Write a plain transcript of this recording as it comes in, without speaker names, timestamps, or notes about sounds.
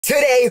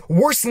Today,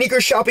 we're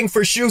sneaker shopping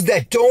for shoes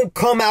that don't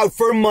come out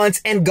for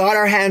months and got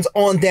our hands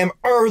on them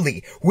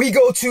early. We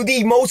go to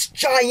the most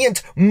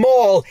giant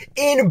mall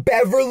in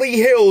Beverly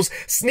Hills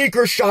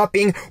sneaker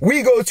shopping.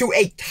 We go to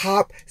a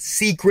top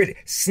secret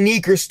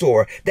sneaker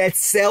store that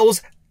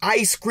sells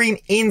ice cream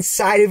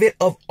inside of it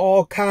of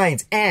all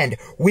kinds. And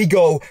we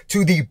go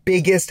to the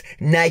biggest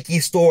Nike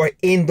store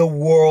in the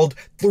world,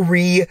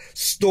 3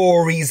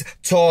 stories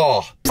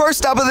tall. First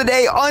stop of the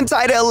day,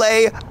 Untied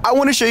LA. I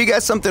want to show you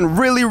guys something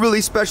really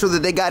special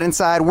that they got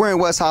inside. We're in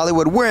West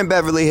Hollywood, we're in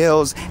Beverly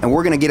Hills, and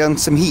we're gonna get on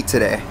some heat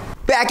today.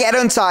 Back at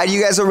Untied,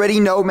 you guys already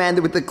know, man,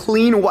 that with the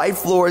clean white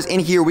floors in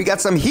here, we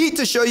got some heat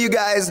to show you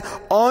guys.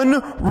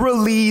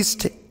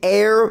 Unreleased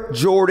Air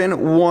Jordan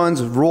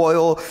 1s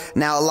Royal.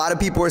 Now, a lot of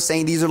people are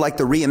saying these are like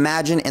the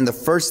reimagined, and the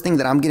first thing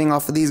that I'm getting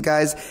off of these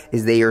guys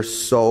is they are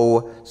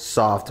so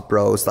soft,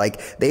 bros.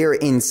 Like, they are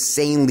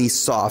insanely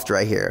soft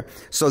right here.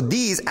 So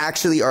these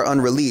actually are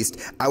unreleased.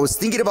 I was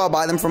thinking about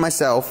buying them for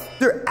myself.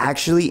 They're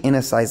actually in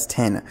a size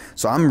 10.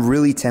 So I'm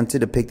really tempted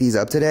to pick these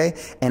up today.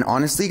 And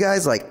honestly,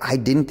 guys, like, I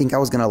didn't think I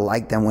was gonna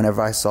like them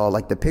whenever I saw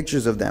like the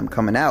pictures of them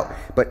coming out.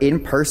 But in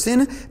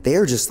person, they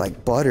are just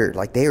like buttered.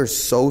 Like, they are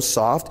so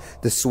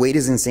soft. The suede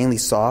is insanely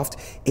soft.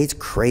 It's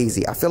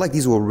crazy. I feel like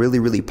these will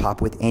really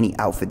pop with any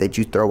outfit that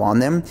you throw on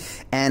them,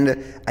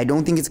 and I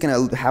don't think it's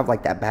gonna have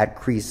like that bad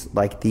crease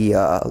like the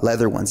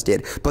leather ones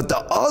did. But the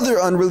other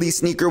unreleased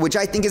sneaker, which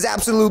I think is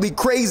absolutely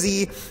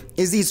crazy,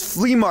 is these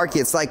flea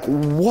markets. Like,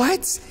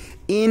 what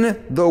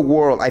in the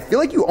world? I feel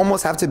like you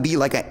almost have to be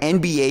like an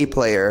NBA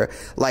player,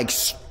 like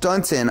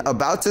stunting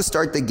about to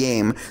start the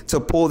game, to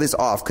pull this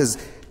off, because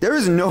there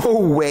is no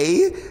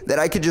way that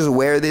I could just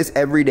wear this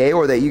every day,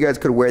 or that you guys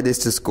could wear this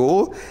to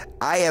school.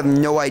 I have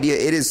no idea.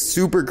 It is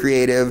super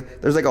creative.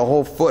 There's like a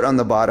whole foot on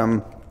the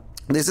bottom.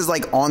 This is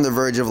like on the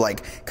verge of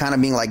like kind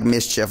of being like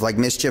Mischief. Like,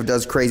 Mischief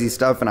does crazy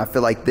stuff, and I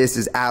feel like this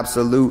is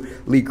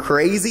absolutely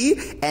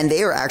crazy. And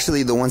they are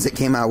actually the ones that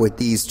came out with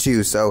these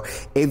too. So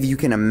if you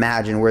can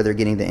imagine where they're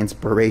getting the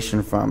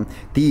inspiration from,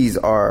 these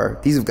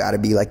have got to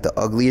be like the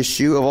ugliest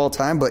shoe of all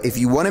time. But if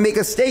you want to make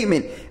a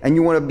statement and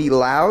you want to be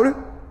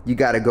loud, you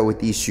gotta go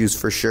with these shoes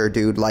for sure,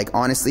 dude. Like,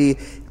 honestly,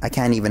 I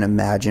can't even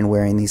imagine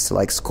wearing these to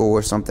like school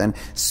or something.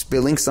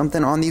 Spilling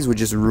something on these would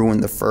just ruin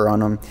the fur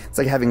on them. It's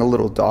like having a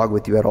little dog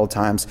with you at all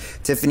times.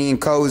 Tiffany &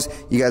 Co.'s,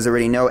 you guys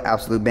already know,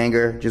 absolute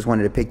banger. Just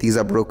wanted to pick these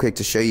up real quick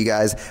to show you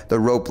guys the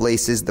rope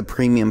laces, the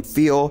premium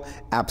feel,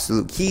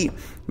 absolute heat.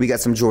 We got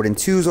some Jordan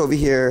 2s over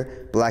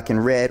here, black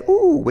and red.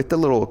 Ooh, with the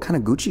little kind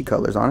of Gucci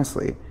colors,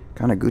 honestly.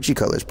 Kind of Gucci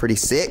colors, pretty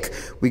sick.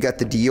 We got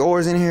the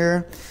Dior's in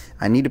here.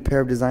 I need a pair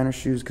of designer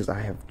shoes because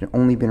I have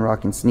only been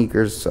rocking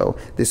sneakers, so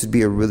this would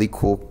be a really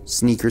cool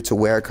sneaker to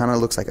wear. It kind of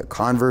looks like a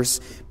Converse,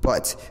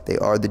 but they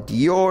are the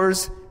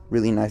Dior's.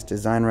 Really nice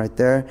design right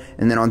there.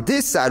 And then on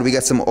this side, we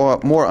got some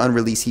more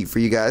unreleased heat for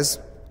you guys.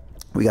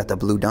 We got the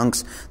Blue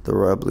Dunks, the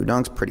Royal Blue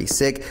Dunks, pretty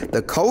sick.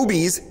 The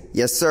Kobe's,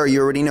 yes sir,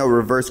 you already know,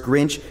 Reverse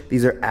Grinch.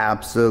 These are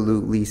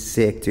absolutely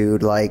sick,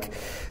 dude. Like,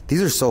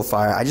 these are so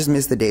fire. I just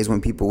miss the days when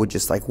people would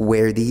just like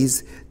wear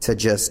these to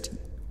just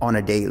on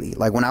a daily.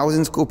 Like, when I was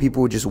in school,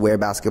 people would just wear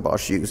basketball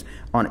shoes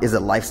on is a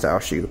lifestyle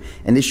shoe,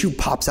 and this shoe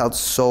pops out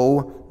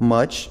so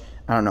much.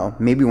 I don't know,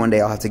 maybe one day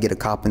I'll have to get a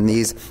cop in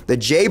these. The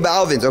J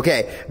Balvin's.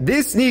 Okay,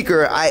 this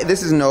sneaker,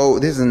 this is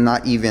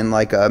not even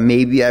like a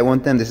maybe I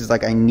want them. This is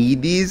like I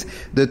need these.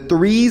 The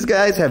 3s,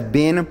 guys, have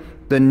been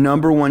the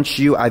 #1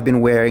 shoe I've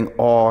been wearing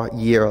all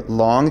year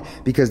long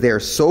because they are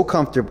so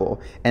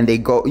comfortable, and they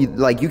go,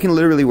 like, you can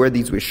literally wear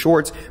these with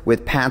shorts,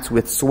 with pants,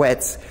 with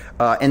sweats,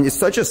 and it's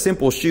such a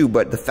simple shoe.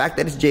 But the fact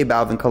that it's J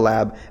Balvin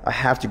collab, I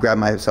have to grab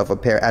myself a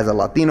pair. As a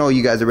Latino,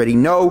 you guys already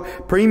know,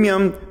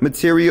 premium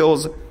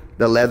materials.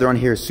 The leather on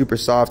here is super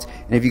soft,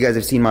 and if you guys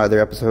have seen my other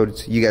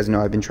episodes, you guys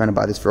know I've been trying to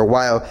buy this for a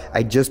while.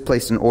 I just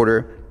placed an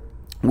order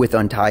with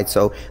Untied,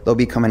 so they'll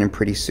be coming in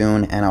pretty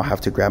soon, and I'll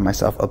have to grab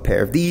myself a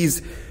pair of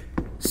these.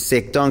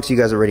 Sick Dunks, you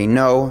guys already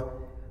know.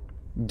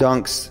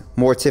 Dunks,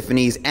 more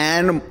Tiffany's,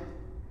 and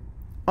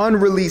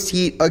unreleased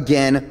heat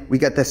again. We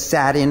got the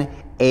satin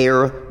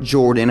Air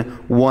Jordan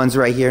 1s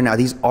right here. Now,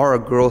 these are a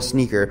girl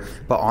sneaker,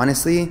 but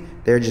honestly,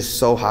 they're just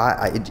so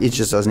hot. It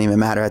just doesn't even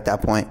matter at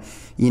that point.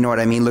 You know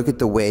what I mean? Look at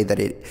the way that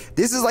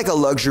this is like a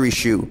luxury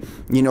shoe.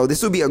 You know,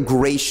 this would be a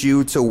great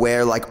shoe to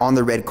wear like on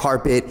the red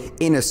carpet,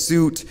 in a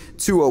suit,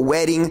 to a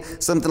wedding,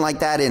 something like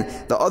that. And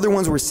the other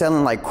ones were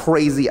selling like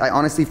crazy. I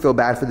honestly feel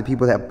bad for the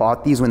people that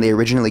bought these when they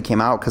originally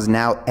came out, because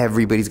now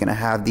everybody's gonna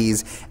have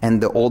these,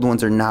 and the old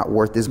ones are not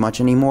worth as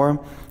much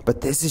anymore. But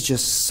this is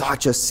just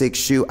such a sick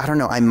shoe. I don't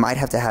know, I might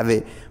have to have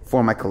it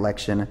for my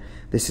collection.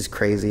 This is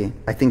crazy.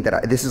 I think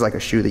that this is like a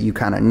shoe that you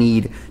kind of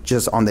need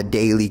just on the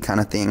daily kind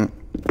of thing.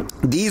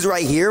 These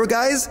right here,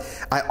 guys,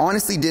 I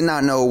honestly did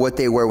not know what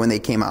they were when they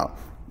came out.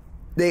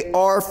 They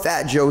are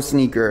Fat Joe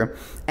sneaker.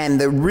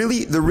 And the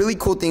really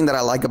cool thing that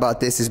I like about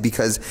this is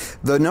because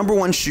the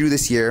 #1 shoe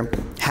this year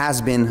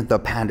has been the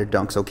Panda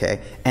Dunks,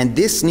 okay? And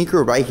this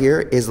sneaker right here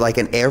is like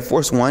an Air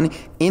Force One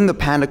in the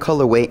Panda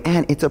colorway,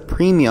 and it's a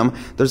premium.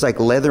 There's like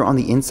leather on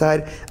the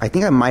inside. I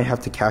think I might have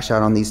to cash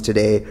out on these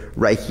today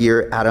right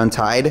here at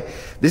Untied.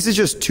 This is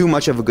just too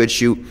much of a good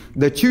shoe.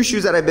 The 2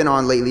 shoes that I've been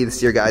on lately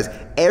this year, guys,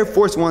 Air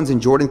Force Ones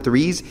and Jordan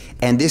 3s,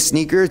 and this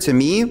sneaker, to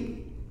me,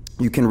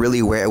 you can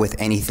really wear it with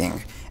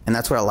anything. And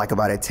that's what I like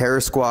about it.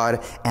 Terror Squad.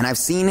 And I've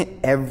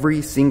seen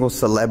every single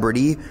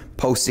celebrity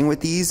posting with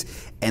these.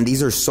 And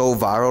these are so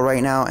viral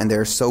right now. And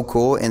they're so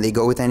cool. And they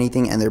go with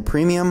anything. And they're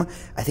premium.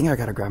 I think I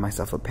gotta grab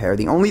myself a pair.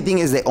 The only thing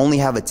is they only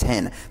have a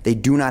 10. They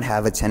do not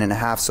have a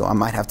 10.5. So I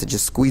might have to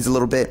just squeeze a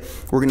little bit.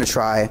 We're gonna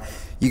try.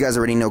 You guys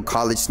already know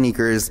college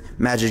sneakers,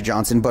 Magic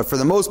Johnson. But for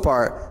the most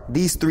part,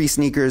 these 3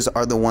 sneakers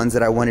are the ones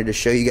that I wanted to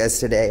show you guys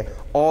today.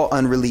 All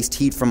unreleased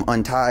heat from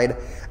Untied.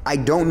 I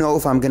don't know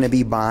if I'm gonna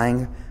be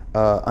buying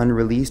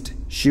unreleased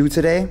shoe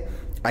today.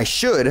 I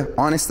should,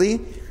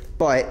 honestly,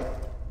 but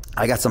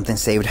I got something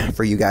saved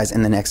for you guys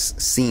in the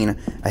next scene.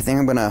 I think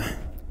I'm gonna,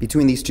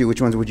 between these 2,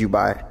 which ones would you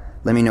buy?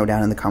 Let me know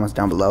down in the comments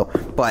down below.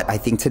 But I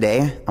think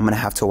today I'm gonna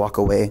have to walk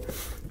away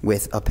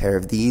with a pair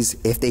of these.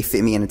 If they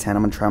fit me in a 10,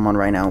 I'm gonna try them on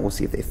right now. We'll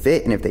see if they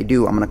fit, and if they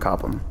do, I'm gonna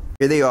cop them.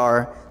 Here they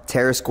are,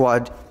 Terror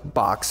Squad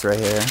box right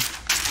here.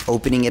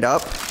 Opening it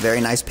up,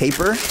 very nice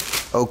paper.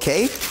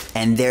 Okay,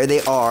 and there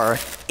they are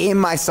in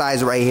my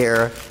size right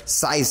here,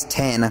 size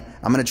 10.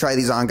 I'm gonna try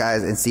these on,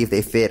 guys, and see if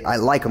they fit. I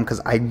like them because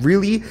I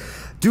really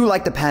do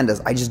like the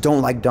Pandas. I just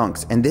don't like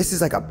Dunks. And this is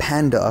like a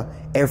Panda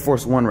Air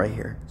Force One right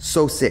here.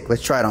 So sick.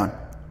 Let's try it on.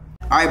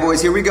 All right, boys,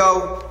 here we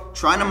go.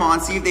 Trying them on,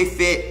 see if they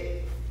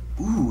fit.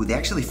 Ooh, they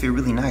actually fit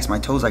really nice. My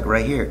toe's like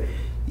right here.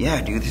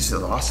 Yeah, dude, this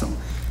is awesome.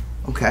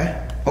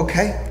 Okay. Let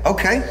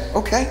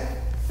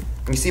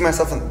me see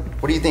myself in,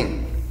 what do you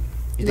think?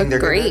 You think they're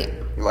great?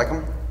 Good? You like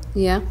them?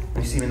 Yeah. Let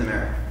me see them in the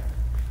mirror.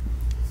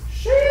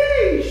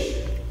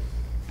 Sheesh.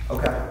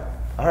 Okay.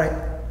 All right.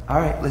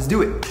 Let's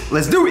do it.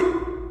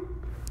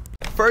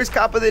 First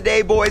cop of the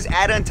day, boys,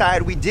 at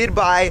Untied. We did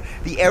buy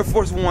the Air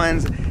Force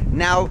Ones.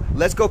 Now,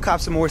 let's go cop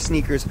some more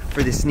sneakers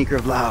for this sneaker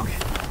vlog.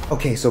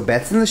 Okay, so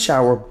Beth's in the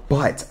shower,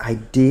 but I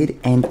did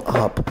end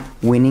up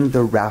winning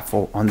the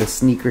raffle on the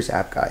sneakers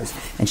app, guys.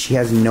 And she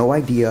has no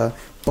idea,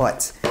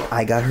 but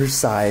I got her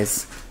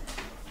size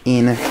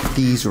in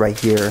these right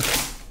here.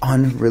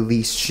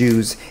 Unreleased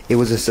shoes. It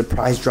was a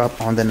surprise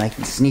drop on the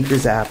Nike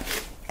sneakers app,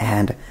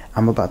 and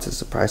I'm about to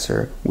surprise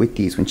her with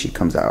these when she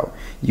comes out.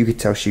 You could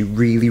tell she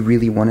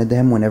really wanted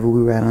them whenever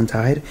we were at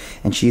Untied,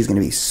 and she's gonna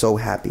be so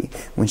happy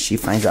when she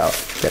finds out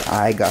that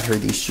I got her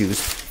these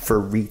shoes for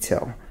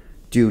retail.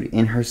 Dude,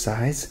 in her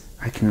size,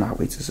 I cannot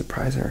wait to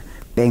surprise her.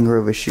 Banger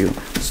of a shoe.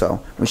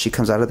 So when she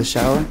comes out of the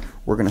shower,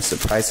 we're gonna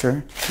surprise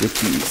her with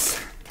these.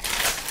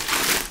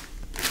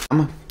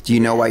 Do you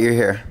know why you're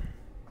here?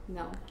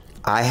 No.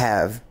 I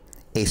have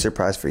a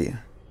surprise for you.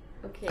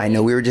 Okay. I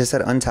know we were just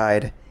at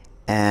Untied,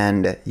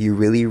 and you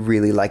really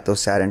like those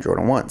Saturn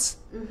Jordan 1s.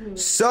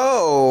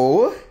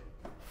 So,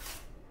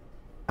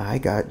 I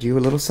got you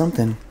a little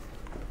something.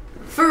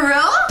 For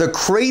real? The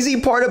crazy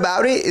part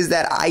about it is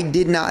that I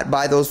did not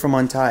buy those from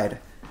Untied.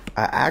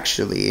 I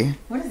actually...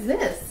 What is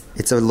this?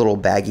 It's a little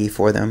baggie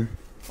for them.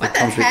 What it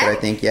comes the heck? with it,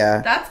 I think,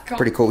 yeah. That's cool.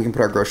 Pretty cool. We can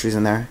put our groceries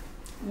in there.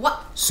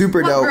 What?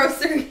 Super dope. What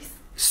groceries?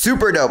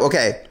 Super dope.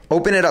 Okay,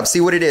 open it up.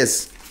 See what it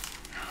is.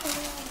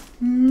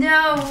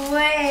 No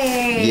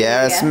way.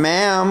 Yes,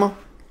 ma'am.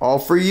 All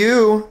for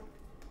you.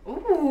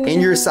 Ooh. In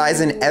your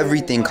size and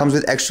everything. Comes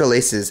with extra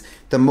laces.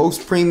 The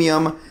most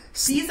premium.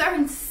 These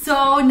are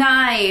so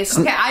nice.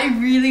 Okay, I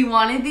really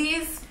wanted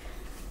these.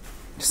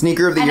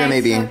 Sneaker of the year,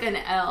 maybe. I took an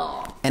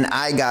L. And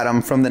I got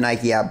them from the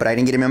Nike app, but I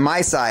didn't get them in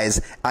my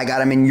size. I got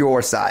them in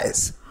your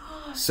size.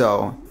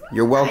 So,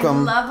 you're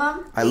welcome. I love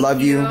them. I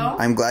love you.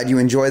 I'm glad you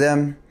enjoy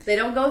them. They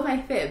don't go with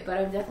my fit, but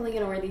I'm definitely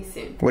going to wear these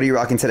soon. What are you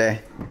rocking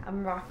today?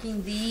 I'm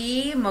rocking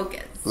the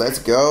mochas. Let's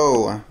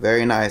go.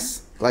 Very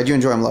nice. Glad you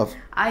enjoy them, love.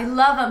 I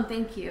love them,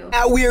 thank you.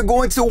 Now we are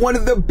going to one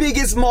of the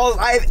biggest malls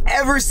I've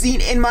ever seen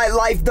in my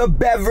life, the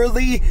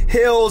Beverly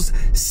Hills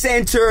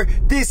Center.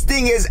 This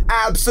thing is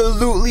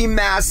absolutely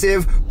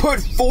massive.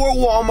 Put 4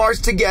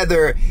 Walmarts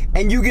together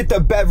and you get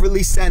the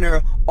Beverly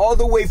Center all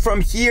the way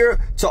from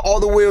here to all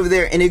the way over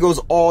there, and it goes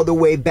all the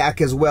way back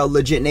as well,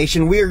 Legit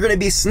Nation. We are going to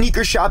be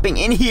sneaker shopping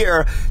in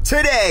here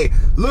today,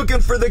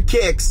 looking for the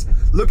kicks.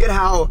 Look at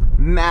how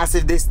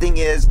massive this thing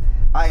is.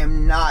 I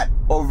am not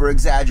over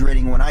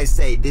exaggerating when I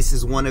say this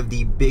is one of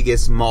the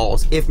biggest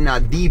malls, if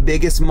not the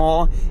biggest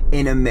mall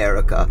in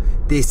America.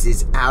 This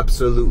is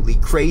absolutely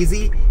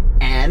crazy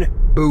and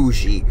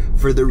bougie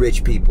for the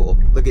rich people.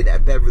 Look at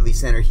that Beverly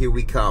Center, here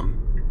we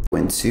come.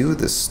 Went to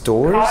the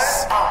stores,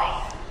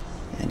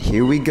 and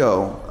here we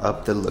go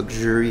up the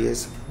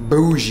luxurious,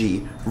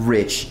 bougie,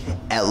 rich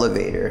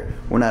elevator.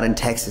 We're not in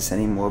Texas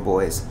anymore,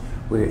 boys.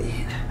 We're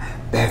in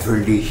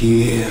Beverly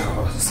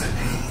Hills.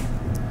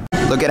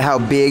 Look at how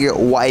big,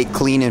 white,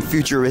 clean, and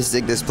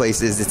futuristic this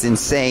place is. It's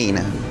insane.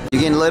 You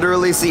can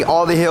literally see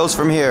all the hills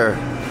from here.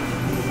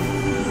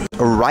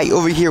 right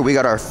over here, we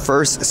got our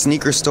first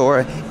sneaker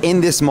store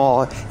in this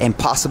mall,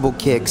 Impossible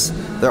Kicks.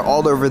 They're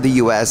all over the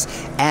US,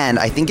 and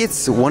I think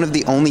it's one of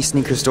the only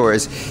sneaker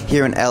stores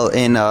here in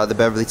the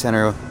Beverly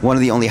Center, one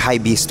of the only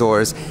Hypebeast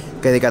stores.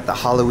 Okay, they got the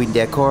Halloween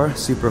decor,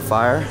 super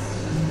fire.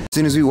 As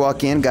soon as we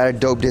walk in, got a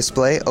dope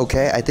display.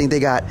 Okay, I think they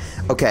got,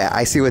 okay,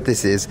 I see what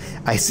this is.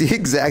 I see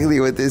exactly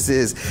what this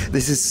is.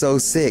 This is so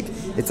sick.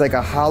 It's like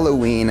a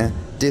Halloween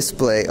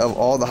display of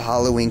all the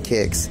Halloween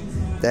kicks.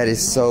 That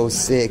is so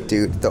sick,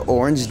 dude. The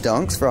orange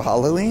dunks for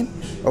Halloween?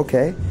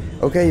 Okay.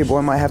 Okay, your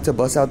boy might have to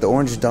bust out the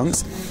orange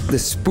dunks. The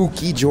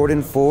spooky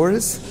Jordan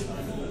 4s.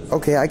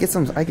 Okay, I get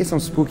some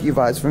spooky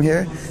vibes from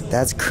here.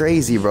 That's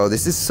crazy, bro.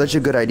 This is such a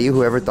good idea.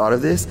 Whoever thought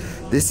of this,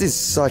 this is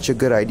such a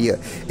good idea.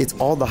 It's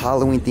all the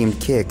Halloween themed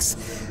kicks.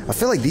 I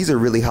feel like these are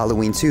really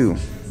Halloween too.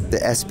 The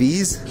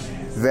SBs,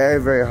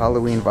 very, very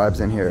Halloween vibes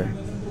in here.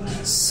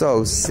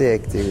 So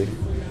sick, dude.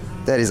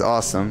 That is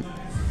awesome.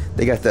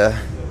 They got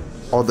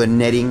all the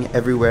netting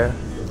everywhere,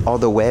 all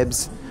the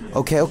webs.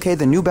 Okay,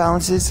 the New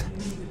Balances.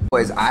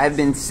 Boys, I've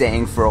been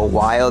saying for a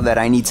while that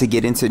I need to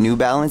get into New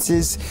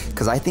Balances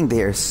because I think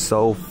they are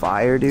so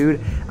fire, dude.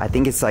 I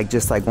think it's like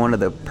just like one of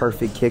the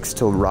perfect kicks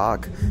to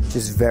rock.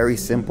 Just very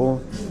simple.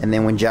 And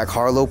then when Jack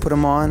Harlow put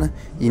them on,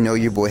 you know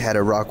your boy had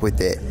to rock with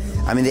it.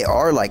 I mean, they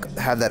are like,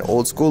 have that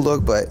old school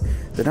look, but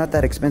they're not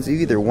that expensive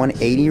either.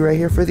 $180 right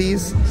here for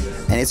these.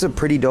 And it's a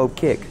pretty dope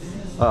kick.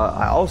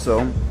 I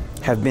also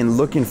have been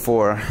looking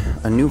for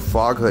a new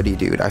fog hoodie,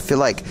 dude. I feel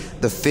like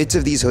the fits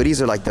of these hoodies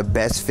are like the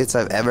best fits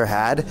I've ever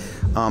had.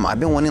 I've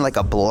been wanting like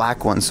a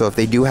black one, so if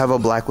they do have a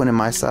black one in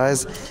my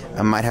size,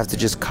 I might have to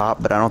just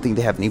cop, but I don't think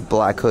they have any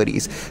black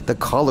hoodies. The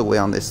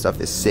colorway on this stuff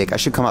is sick. I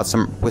should come out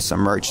with some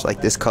merch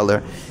like this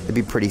color. It'd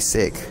be pretty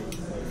sick.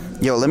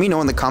 Yo, let me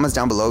know in the comments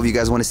down below if you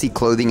guys want to see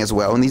clothing as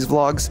well in these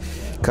vlogs,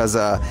 because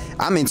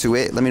I'm into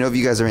it. Let me know if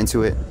you guys are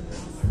into it.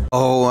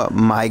 Oh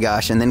my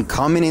gosh, and then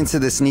coming into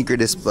the sneaker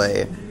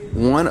display,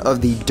 one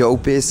of the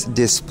dopest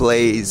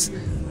displays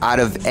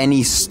out of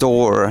any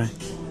store.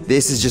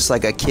 This is just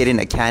like a kid in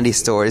a candy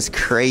store. It's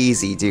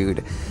crazy,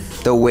 dude.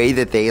 The way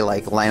that they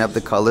like line up the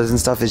colors and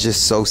stuff is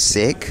just so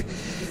sick.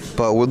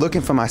 But we're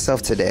looking for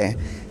myself today.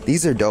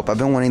 These are dope. I've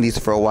been wanting these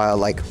for a while.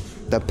 Like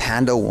the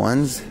Panda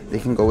ones, they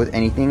can go with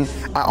anything.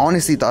 I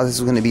honestly thought this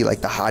was going to be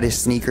like the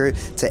hottest sneaker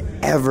to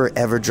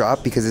ever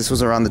drop, because this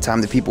was around the time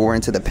that people were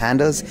into the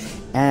Pandas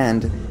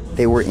and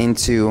they were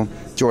into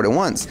Jordan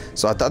 1s.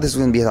 So I thought this was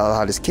going to be the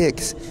hottest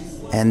kicks,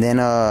 and then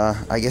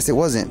I guess it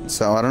wasn't.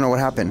 So I don't know what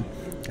happened.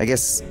 I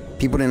guess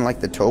people didn't like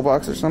the toe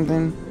box or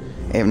something.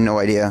 I have no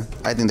idea.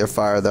 I think they're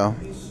fire though.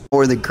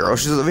 Or the girl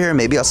shoes over here.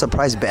 Maybe I'll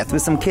surprise Beth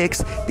with some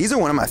kicks. These are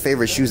one of my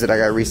favorite shoes that I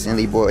got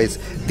recently, boys.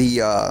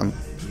 The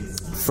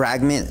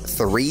Fragment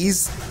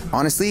 3s.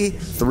 Honestly,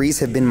 3s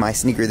have been my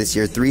sneaker this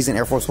year. 3s and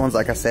Air Force 1s,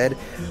 like I said.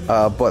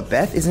 But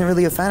Beth isn't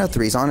really a fan of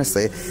 3s,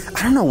 honestly.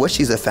 I don't know what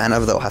she's a fan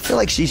of, though. I feel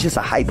like she's just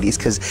a hype beast,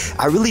 because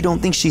I really don't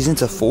think she's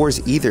into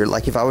 4s either.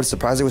 Like, if I would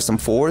surprise her with some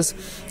 4s,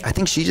 I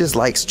think she just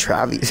likes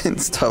Travis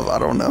and stuff. I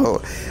don't know.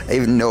 I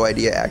have no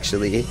idea,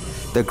 actually.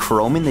 The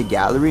chrome in the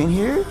gallery in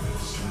here,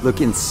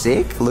 looking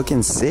sick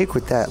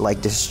with that,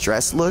 like,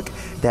 distressed look,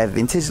 that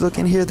vintage look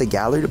in here, the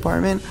gallery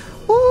department.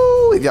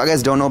 Woo! If y'all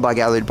guys don't know about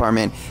Gallery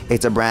Department,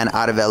 it's a brand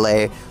out of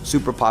LA,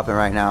 super popping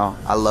right now.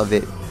 I love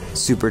it,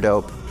 super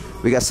dope.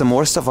 We got some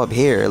more stuff up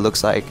here, it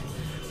looks like.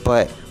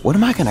 But what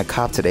am I gonna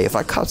cop today? If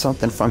I cop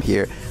something from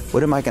here,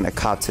 what am I gonna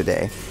cop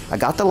today? I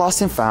got the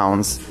Lost and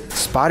Founds.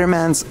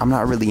 Spider-Mans, I'm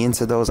not really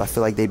into those. I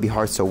feel like they'd be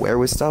hard to wear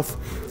with stuff.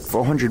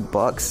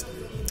 $400.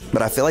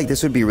 But I feel like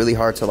this would be really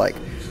hard to like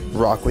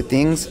rock with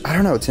things. I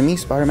don't know, to me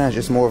Spider-Man is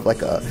just more of like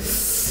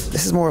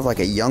this is more of like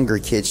a younger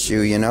kid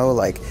shoe, you know?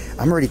 Like,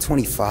 I'm already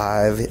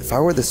 25. If I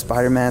wore the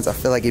Spider-Mans, I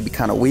feel like it'd be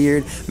kind of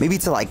weird. Maybe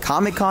to like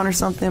Comic-Con or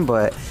something,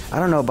 but I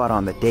don't know about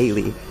on the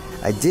daily.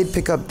 I did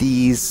pick up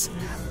these.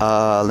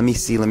 Let me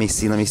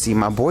see.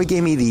 My boy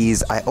gave me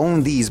these. I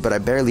own these, but I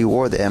barely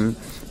wore them.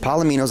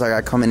 Palominos I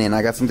got coming in.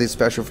 I got something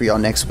special for y'all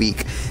next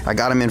week. I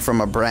got them in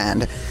from a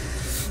brand.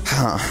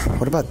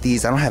 What about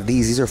these? I don't have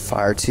these. These are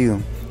fire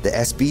too. The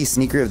SB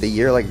sneaker of the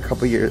year, like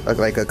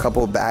a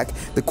couple back.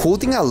 The cool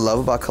thing I love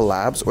about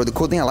collabs, or the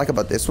cool thing I like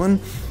about this one,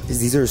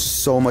 is these are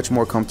so much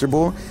more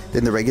comfortable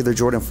than the regular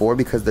Jordan 4,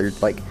 because they're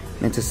like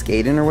meant to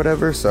skating or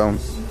whatever. So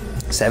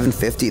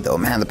 $750 though,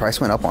 man, the price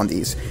went up on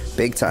these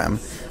big time.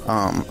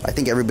 I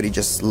think everybody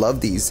just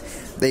loved these.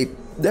 They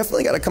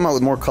definitely got to come out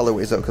with more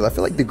colorways though, because I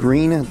feel like the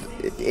green,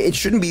 it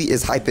shouldn't be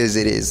as hype as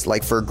it is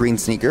like for a green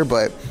sneaker,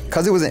 but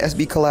because it was an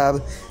SB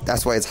collab,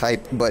 that's why it's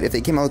hype. But if they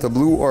came out with a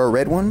blue or a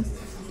red one,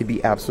 it'd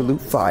be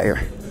absolute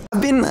fire. I've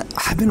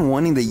been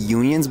wanting the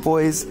Unions,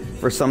 boys,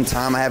 for some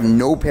time. I have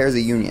no pairs of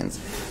Unions.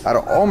 Out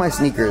of all my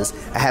sneakers,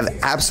 I have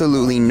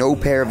absolutely no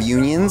pair of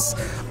Unions.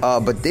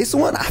 But this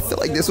one, I feel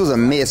like this was a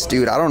miss,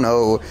 dude. I don't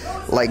know.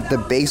 Like the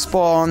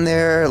baseball on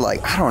there,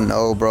 like, I don't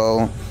know,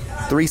 bro.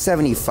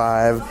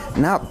 $375,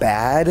 not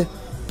bad,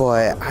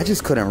 but I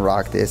just couldn't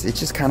rock this. It's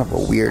just kind of a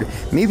weird.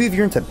 Maybe if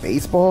you're into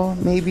baseball,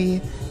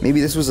 maybe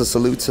this was a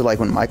salute to like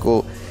when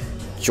Michael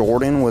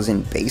Jordan was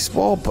in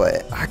baseball,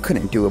 but I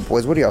couldn't do it,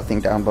 boys. What do y'all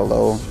think down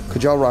below?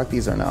 Could y'all rock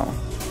these or no?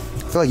 I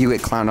feel like you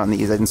get clowned on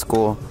these in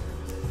school.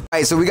 All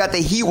right, so we got the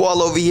Heat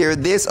wall over here.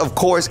 This, of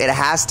course, it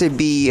has to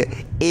be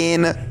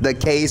in the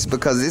case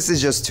because this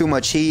is just too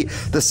much heat.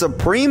 The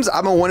Supremes,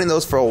 I've been wanting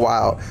those for a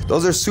while.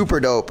 Those are super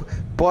dope,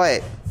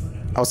 but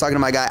I was talking to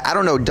my guy. I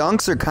don't know.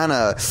 Dunks are kind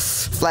of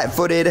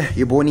flat-footed.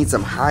 Your boy needs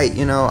some height,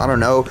 you know. I don't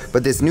know.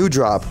 But this new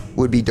drop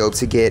would be dope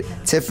to get.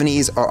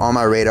 Tiffany's are on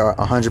my radar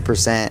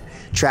 100%.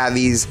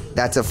 Travis,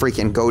 that's a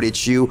freaking goated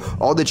shoe.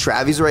 All the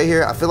Travis right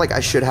here. I feel like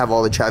I should have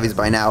all the Travis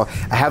by now.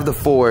 I have the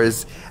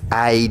 4s.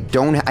 I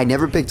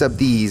never picked up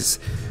these.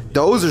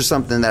 Those are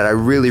something that I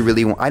really,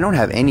 really want. I don't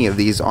have any of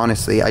these,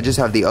 honestly. I just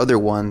have the other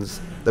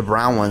ones, the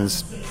brown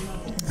ones.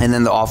 And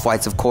then the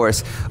off-whites, of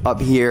course, up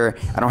here.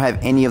 I don't have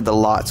any of the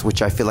lots,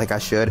 which I feel like I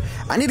should.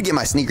 I need to get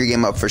my sneaker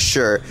game up for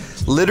sure.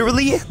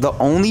 Literally, the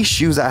only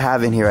shoes I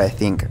have in here, I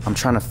think. I'm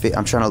trying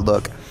to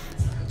look.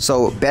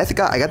 So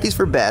I got these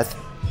for Beth.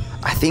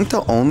 I think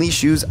the only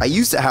shoes, I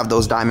used to have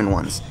those diamond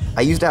ones.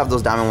 I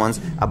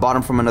bought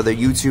them from another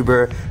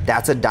YouTuber.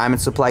 That's a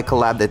Diamond Supply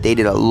collab that they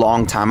did a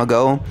long time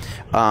ago.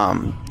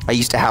 I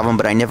used to have them,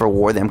 but I never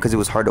wore them because it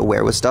was hard to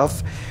wear with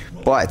stuff.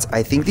 But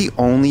I think the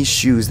only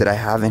shoes that I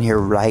have in here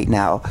right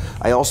now,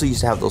 I also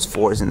used to have those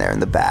 4s in there in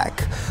the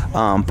back.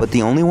 But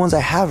the only ones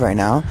I have right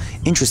now,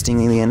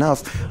 interestingly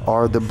enough,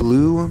 are the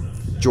blue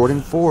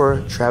Jordan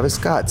 4 Travis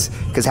Scotts.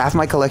 Because half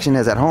my collection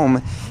is at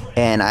home,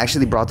 and I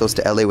actually brought those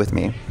to LA with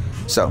me.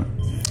 So,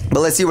 but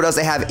let's see what else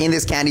they have in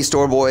this candy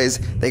store, boys.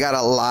 They got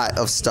a lot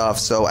of stuff,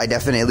 so I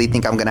definitely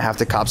think I'm going to have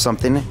to cop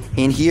something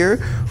in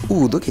here.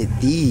 Ooh, look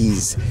at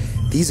these.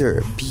 These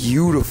are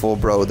beautiful,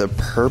 bro. The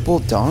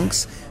purple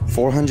Dunks,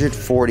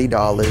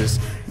 $440.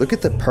 Look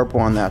at the purple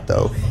on that,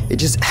 though. It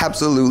just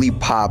absolutely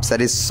pops.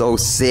 That is so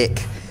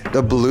sick.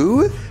 The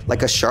blue,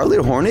 like a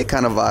Charlotte Hornet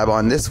kind of vibe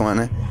on this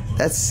one.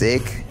 That's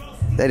sick.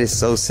 That is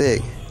so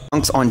sick.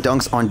 Dunks on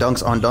dunks on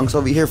dunks on dunks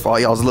over here for all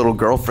y'all's little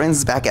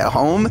girlfriends back at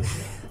home.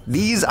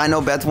 These, I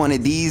know Beth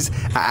wanted these.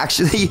 I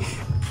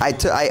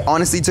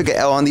honestly took an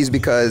L on these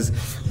because,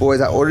 boys,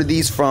 I ordered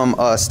these from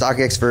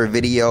StockX for a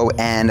video,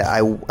 and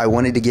I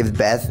wanted to give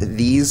Beth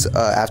these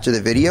after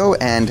the video,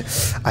 and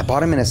I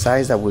bought them in a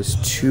size that was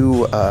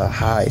too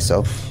high.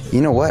 So, you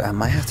know what? I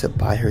might have to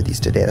buy her these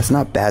today. That's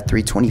not bad.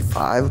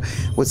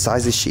 $325. What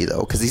size is she,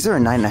 though? Because these are a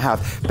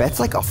 9.5. Beth's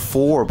like a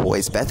 4,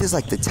 boys. Beth is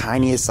like the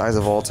tiniest size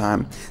of all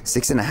time.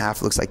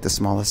 6.5 looks like the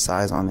smallest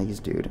size on these,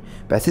 dude.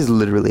 Beth is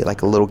literally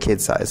like a little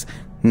kid size.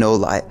 No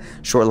lie.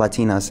 Short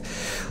Latinas.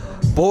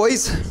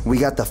 Boys, we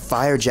got the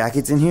fire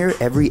jackets in here.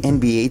 Every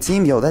NBA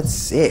team. Yo, that's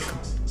sick.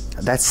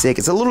 That's sick.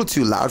 It's a little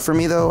too loud for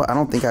me, though. I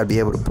don't think I'd be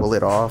able to pull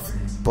it off.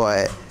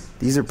 But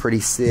these are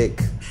pretty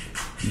sick.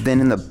 Then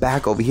in the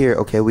back over here,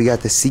 okay, we got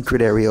the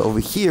secret area over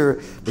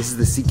here. This is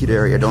the secret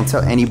area. Don't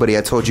tell anybody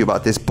I told you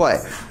about this.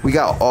 But we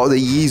got all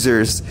the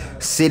Yeezers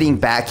sitting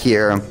back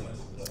here.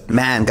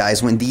 Man,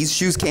 guys, when these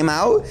shoes came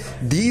out,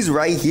 these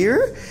right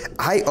here,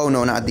 oh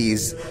no, not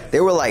these.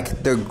 They were like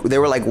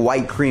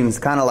white creams,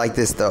 kind of like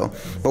this though.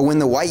 But when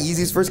the white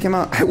Yeezys first came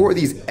out, I wore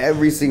these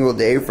every single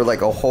day for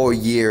like a whole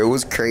year. It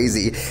was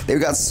crazy. They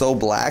got so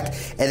black.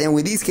 And then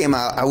when these came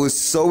out, I was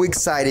so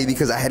excited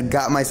because I had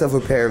got myself a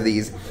pair of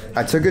these.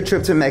 I took a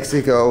trip to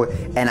Mexico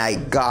and I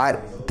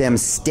got them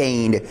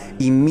stained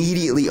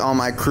immediately on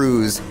my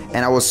cruise,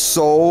 and I was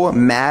so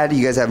mad.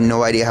 You guys have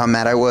no idea how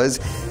mad I was.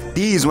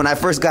 These, when I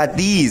first got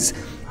these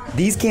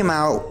came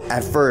out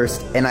at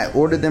first, and I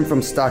ordered them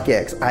from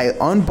StockX. I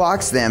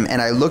unboxed them, and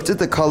I looked at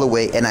the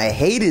colorway, and I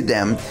hated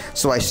them,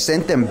 so I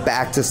sent them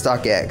back to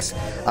StockX.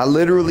 I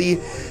literally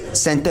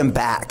sent them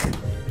back.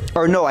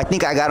 Or no, I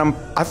think I got them.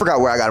 I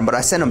forgot where I got them, but I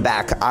sent them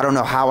back. I don't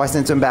know how I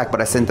sent them back, but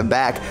I sent them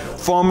back.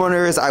 Foam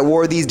runners, I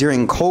wore these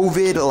during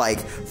COVID, like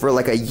for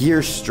like a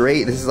year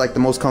straight. This is like the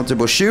most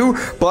comfortable shoe.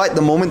 But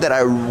the moment that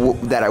I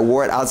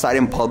wore it outside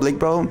in public,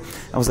 bro,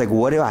 I was like,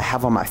 what do I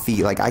have on my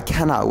feet? Like, I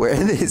cannot wear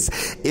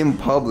this in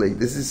public.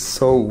 This is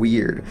so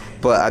weird.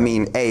 But I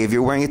mean, hey, if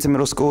you're wearing it to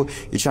middle school,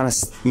 you're trying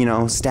to, you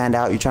know, stand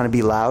out. You're trying to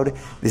be loud.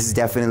 This is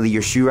definitely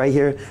your shoe right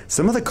here.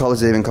 Some of the colors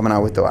they've been coming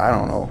out with, though, I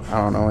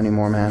don't know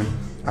anymore, man.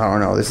 I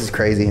don't know. This is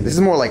crazy. This is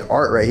more like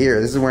art right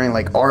here. This is wearing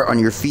like art on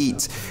your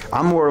feet.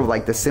 I'm more of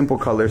like the simple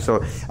color,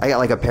 so I got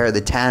like a pair of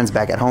the tans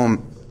back at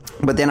home.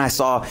 But then I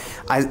saw,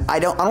 I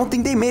don't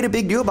think they made a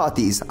big deal about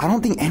these. I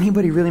don't think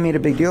anybody really made a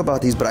big deal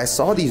about these, but I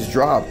saw these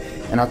drop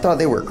and I thought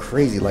they were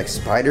crazy, like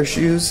spider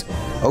shoes.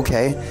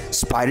 Okay,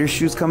 spider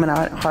shoes coming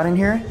out hot in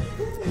here.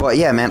 But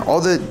yeah, man,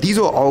 these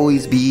will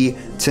always be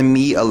to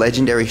me a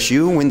legendary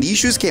shoe. When these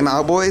shoes came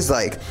out, boys,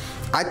 like,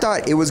 I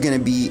thought it was going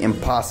to be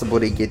impossible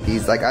to get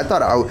these. Like, I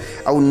thought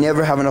I would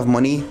never have enough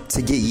money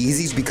to get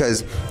Yeezys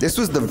because this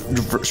was the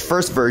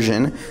first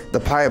version, the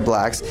Pirate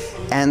Blacks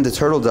and the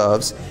Turtle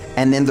Doves.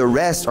 And then the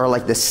rest are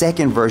like the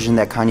second version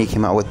that Kanye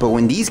came out with. But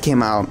when these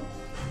came out,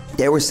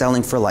 they were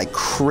selling for like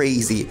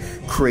crazy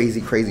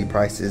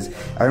prices.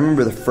 I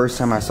remember the first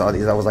time I saw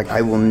these, I was like,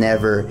 I will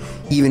never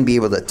even be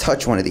able to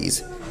touch one of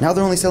these. Now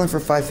they're only selling for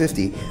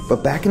 $550.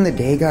 But back in the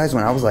day, guys,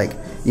 when I was like,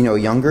 you know,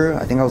 younger,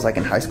 I think I was like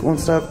in high school and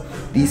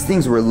stuff, These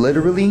things were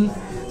literally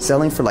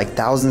selling for like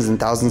thousands and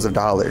thousands of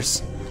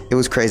dollars. It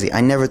was crazy.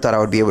 I never thought I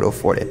would be able to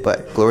afford it,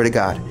 but glory to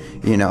God,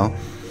 you know.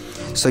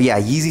 So yeah,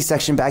 Yeezy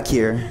section back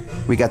here.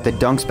 We got the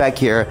Dunks back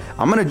here.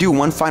 I'm gonna do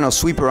one final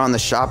sweep around the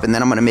shop and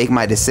then I'm gonna make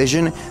my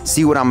decision,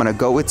 see what I'm gonna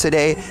go with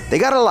today. They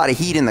got a lot of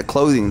heat in the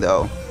clothing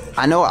though.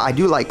 I know I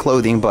do like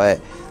clothing,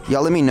 but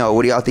y'all let me know.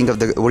 What do y'all think of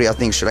what do y'all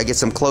think? Should I get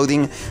some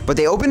clothing? But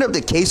they opened up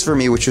the case for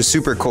me, which was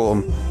super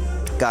cool.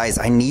 Guys,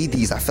 I need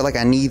these. I feel like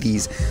I need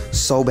these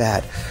so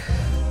bad.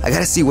 I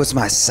gotta see what's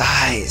my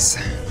size.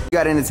 You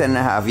got in a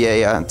 10.5.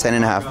 Yeah,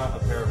 10.5. A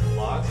pair of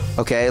lots.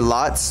 Okay,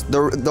 lots.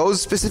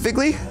 Those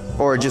specifically,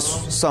 or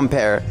just some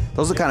pair?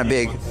 Those are kind of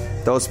big.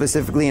 Those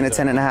specifically in a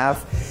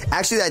 10.5.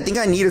 Actually, I think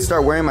I need to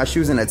start wearing my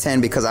shoes in a 10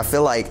 because I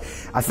feel like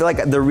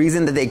the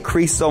reason that they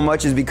crease so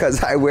much is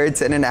because I wear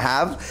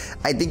 10.5.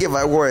 I think if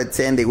I wore a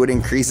 10, they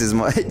wouldn't crease as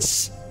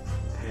much.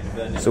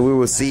 So we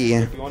will see.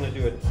 If you want to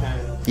do a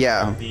 10,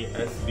 yeah. The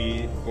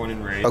SB born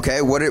and raised.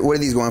 Okay, what are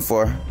these going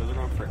for? Those are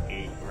going for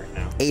 8 right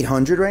now.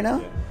 800 right now?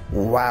 Yeah.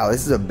 Wow,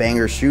 this is a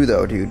banger shoe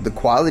though, dude. The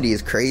quality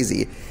is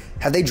crazy.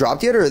 Have they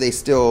dropped yet, or are they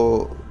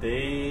still?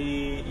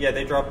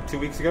 They dropped 2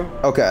 weeks ago.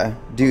 Okay,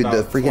 dude,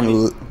 the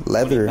freaking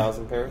leather.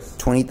 20,000 pairs.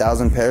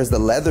 20,000 pairs. The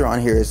leather on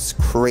here is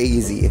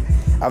crazy.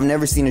 I've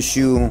never seen a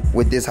shoe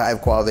with this high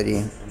of quality.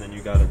 And then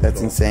you got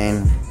That's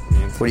insane.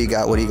 What do you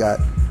got? What do you got?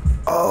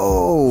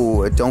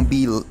 Oh, don't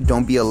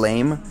be a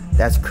lame.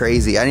 That's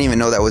crazy. I didn't even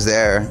know that was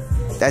there.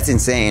 That's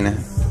insane.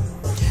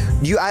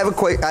 I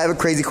have a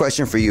crazy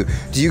question for you.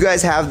 Do you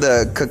guys have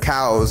the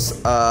cacaos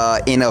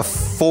in a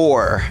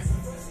 4?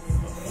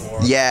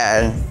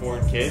 Yeah. 4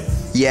 in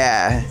kids.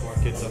 Yeah. 4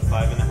 in kids, so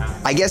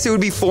 5.5. I guess it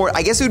would be 4.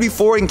 I guess it would be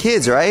 4 in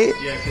kids, right?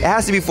 Yeah. It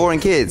has to be 4 in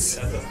kids.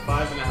 That's a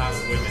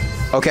 5.5 women.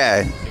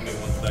 Okay. Give me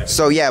 1 second.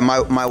 So yeah,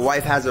 my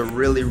wife has a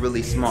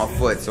really small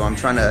foot, so I'm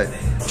trying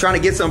to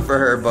get some for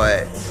her,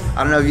 but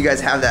I don't know if you guys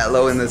have that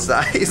low in the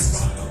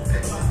size.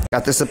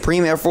 Got the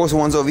Supreme Air Force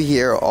Ones over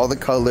here, all the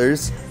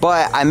colors.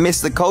 But I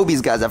missed the Kobe's,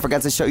 guys. I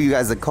forgot to show you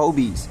guys the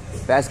Kobe's.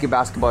 Best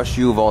basketball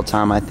shoe of all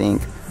time, I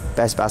think.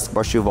 Best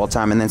basketball shoe of all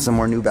time. And then some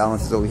more New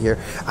Balances over here.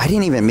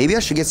 Maybe I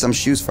should get some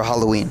shoes for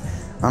Halloween.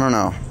 I don't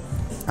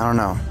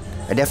know.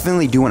 I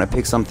definitely do want to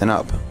pick something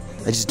up.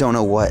 I just don't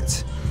know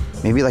what.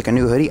 Maybe like a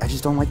new hoodie. I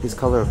just don't like this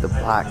color of the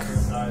black.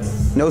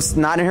 No,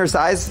 not in her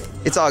size.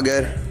 It's all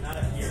good.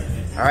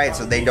 All right,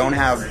 so they don't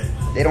have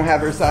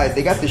her size.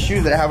 They got the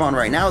shoes that I have on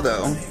right now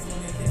though.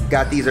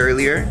 Got these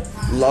earlier.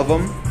 Love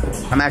them.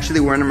 I'm actually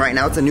wearing them right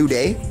now. It's a new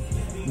day.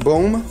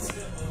 Boom.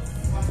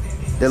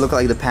 They look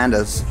like the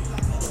pandas.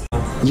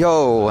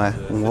 Yo,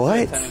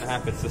 what?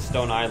 10.5. It's the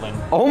Stone Island.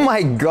 Oh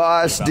my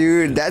gosh,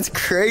 dude. That's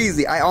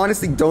crazy. I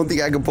honestly don't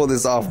think I could pull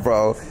this off,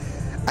 bro.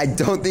 I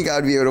don't think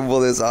I'd be able to pull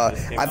this off.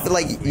 I feel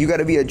like you got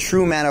to be a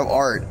true man of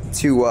art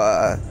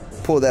to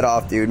pull that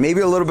off, dude.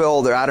 Maybe a little bit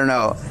older. I don't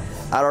know.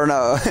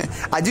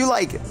 I do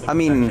like,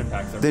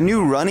 the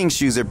new running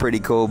shoes are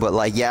pretty cool, but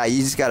like, yeah,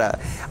 you just gotta,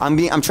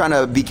 I'm trying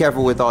to be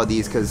careful with all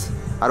these because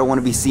I don't want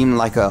to be seen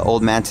like an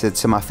old man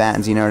to my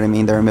fans, you know what I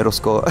mean? They're in middle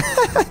school.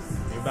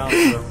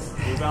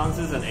 New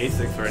Balances and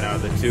Asics right now are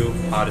the 2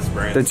 hottest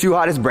brands. The 2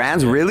 hottest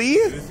brands? Really?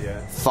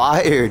 Yeah.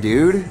 Fire,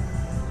 dude.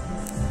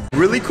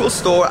 Really cool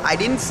store. I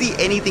didn't see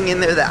anything in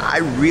there that I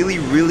really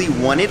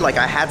wanted, like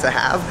I had to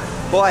have,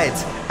 but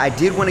I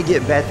did want to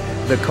get Beth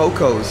the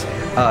Coco's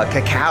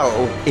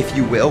cacao, if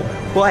you will,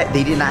 but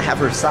they did not have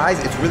her size.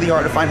 It's really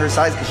hard to find her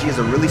size because she has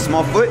a really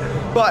small foot,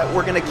 but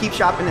we're gonna keep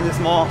shopping in this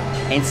mall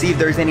and see if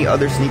there's any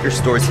other sneaker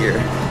stores here.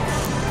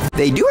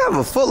 They do have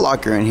a Foot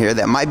Locker in here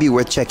that might be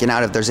worth checking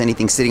out if there's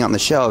anything sitting on the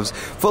shelves.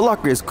 Foot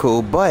Locker is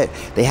cool, but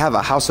they have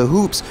a House of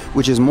Hoops,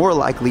 which is more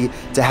likely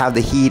to have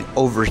the heat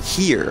over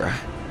here.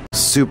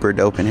 Super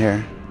dope in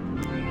here.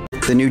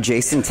 The new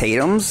Jason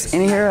Tatum's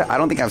in here. I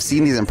don't think I've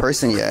seen these in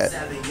person yet.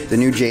 The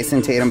new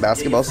Jason Tatum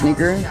basketball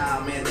sneaker.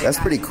 That's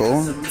pretty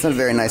cool. It's a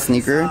very nice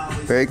sneaker.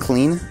 Very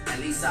clean.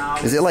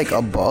 Is it like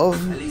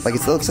above? Like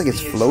it looks like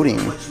it's floating.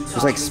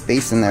 There's like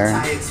space in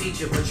there.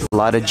 A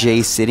lot of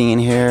J's sitting in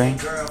here.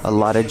 A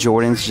lot of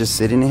Jordans just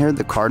sitting in here.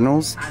 The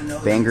Cardinals.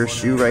 Banger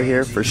shoe right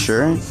here for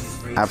sure.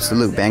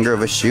 Absolute banger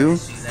of a shoe.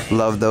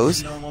 Love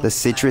those. The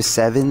Citrus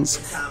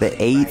 7s. The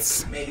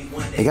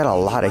 8s. They got a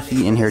lot of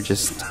heat in here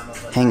just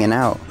hanging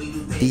out.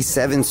 These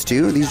 7s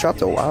too. These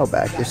dropped a while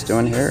back. They're still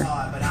in here.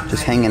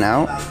 Just hanging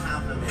out.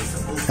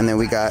 And then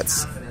we got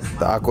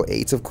the Aqua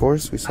 8s, of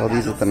course. We saw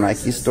these at the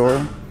Nike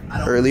store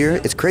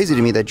earlier. It's crazy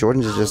to me that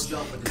Jordans just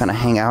kind of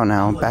hang out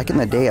now. Back in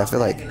the day, I feel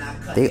like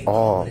they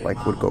all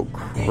like would go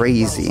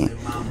crazy.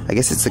 I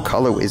guess it's the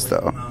colorways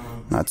though.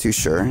 Not too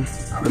sure.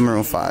 The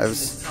Maroon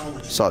 5s.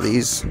 Saw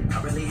these.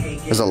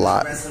 There's a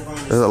lot.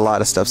 There's a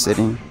lot of stuff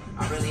sitting.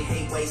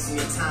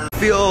 I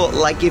feel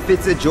like if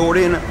it's a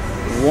Jordan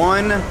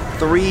 1,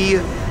 3,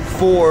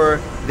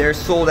 4, they're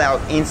sold out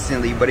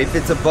instantly. But if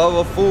it's above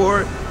a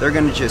 4, they're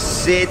gonna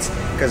just sit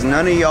because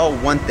none of y'all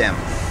want them.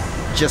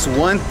 Just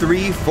 1,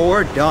 3,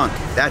 4 Dunk.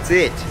 That's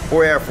it.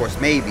 Or Air Force,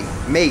 maybe.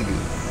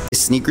 The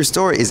sneaker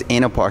store is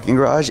in a parking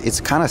garage. It's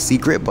kind of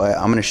secret, but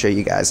I'm gonna show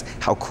you guys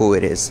how cool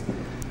it is.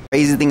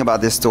 Crazy thing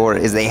about this store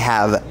is they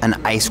have an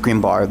ice cream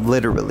bar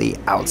literally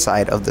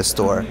outside of the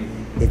store.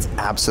 It's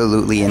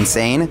absolutely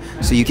insane.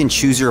 So you can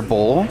choose your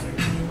bowl.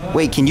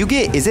 Wait, can you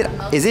get, is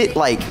it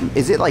like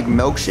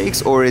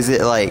milkshakes or is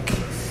it like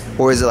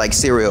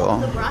cereal?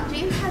 LeBron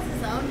James has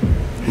his own.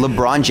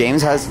 LeBron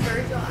James has?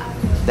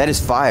 That is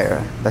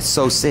fire. That's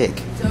so sick.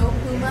 Joe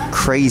Puma.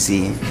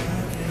 Crazy.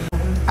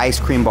 Ice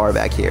cream bar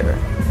back here.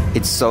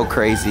 It's so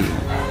crazy.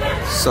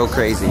 So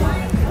crazy.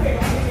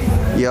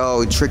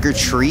 Yo, trick or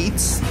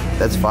treats?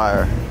 That's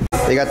fire.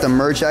 They got the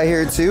merch out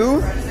here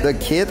too. The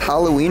kid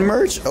Halloween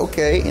merch.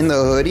 Okay, in the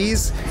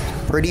hoodies.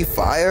 Pretty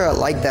fire. I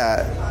like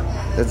that.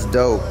 That's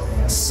dope.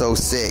 So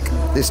sick.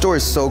 This store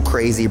is so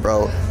crazy,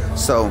 bro.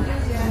 So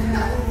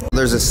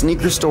there's a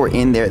sneaker store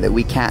in there that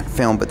we can't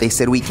film, but they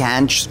said we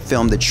can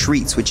film the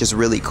treats, which is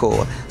really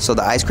cool. So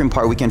the ice cream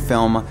part we can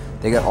film.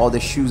 They got all the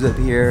shoes up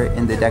here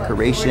in the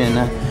decoration.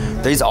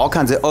 There's all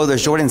kinds of, oh,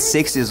 there's Jordan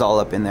 6s all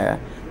up in there.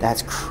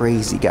 That's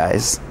crazy,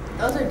 guys.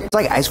 It's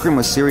like ice cream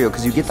with cereal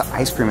because you get the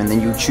ice cream and then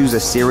you choose a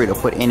cereal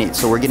to put in it.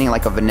 So we're getting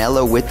like a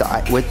vanilla with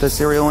the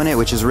cereal in it,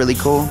 which is really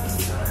cool.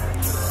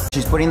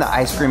 She's putting the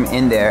ice cream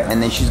in there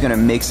and then she's gonna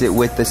mix it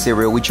with the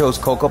cereal. We chose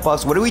Cocoa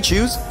Puffs. What do we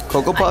choose?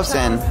 Cocoa Puffs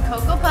and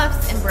Cocoa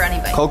Puffs and Brownie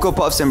Bites. Cocoa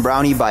Puffs and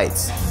Brownie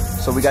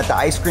Bites. So we got the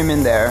ice cream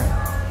in there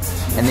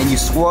and then you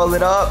swirl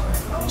it up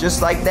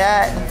just like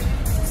that.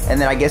 And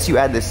then I guess you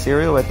add the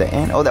cereal at the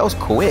end. Oh, that was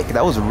quick.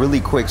 That was a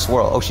really quick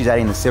swirl. Oh, she's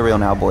adding the cereal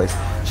now, boys.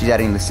 She's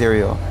adding the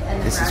cereal.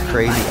 This is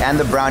crazy. And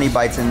the Brownie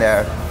Bites in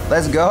there.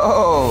 Let's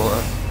go.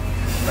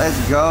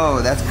 Let's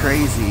go. That's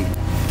crazy.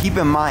 Keep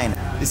in mind,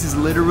 this is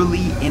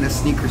literally in a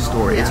sneaker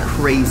store. It's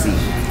crazy.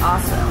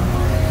 Awesome.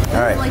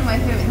 All right. This is like my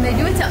favorite. And they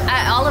do it to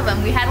at all of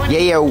them. We had one.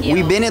 Yeah.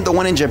 We've been at the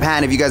one in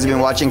Japan, if you guys have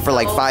been watching for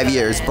like 5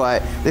 years.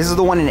 But this is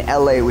the one in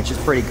LA, which is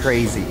pretty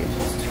crazy.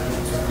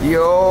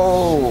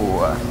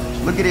 Yo.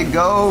 Look at it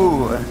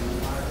go.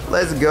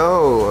 Let's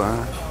go.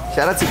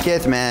 Shout out to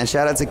Kit, man.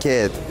 Shout out to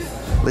Kit.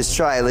 Let's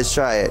try it. Let's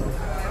try it.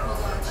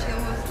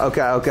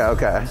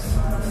 Okay.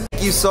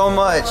 Thank you so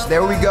much.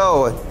 There we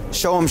go.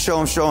 Show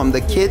them.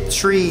 The Kit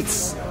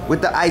treats with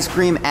the ice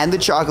cream and the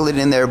chocolate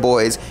in there,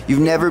 boys. You've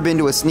never been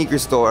to a sneaker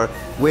store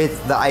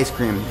with the ice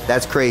cream.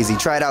 That's crazy.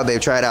 Try it out, babe.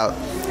 Try it out.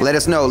 Let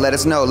us know.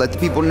 Let the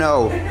people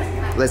know.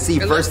 Let's see.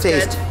 First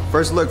taste.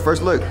 First look.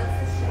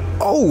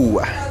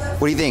 Oh,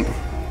 what do you think?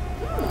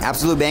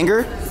 Absolute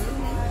banger.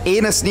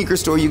 In a sneaker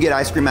store, you get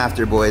ice cream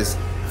after, boys.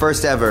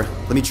 First ever.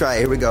 Let me try it.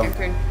 Here we go.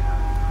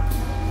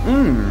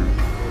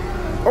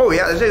 Oh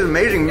yeah, this is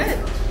amazing.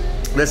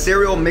 The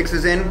cereal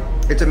mixes in.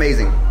 It's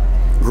amazing.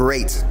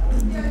 Great.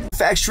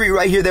 Fact Street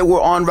right here that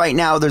we're on right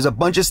now. There's a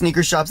bunch of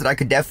sneaker shops that I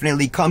could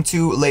definitely come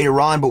to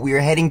later on, but we are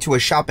heading to a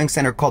shopping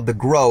center called The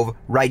Grove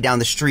right down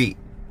the street.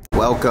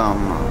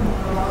 Welcome.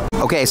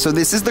 Okay, so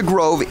this is The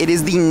Grove. It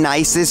is the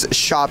nicest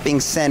shopping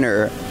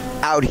center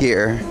out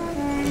here.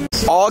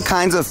 All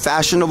kinds of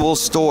fashionable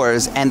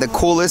stores and the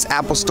coolest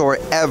Apple store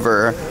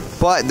ever,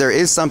 but there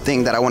is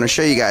something that I want to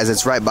show you guys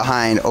that's right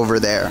behind over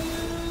there.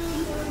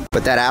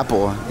 But that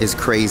Apple is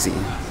crazy.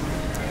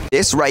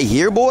 This right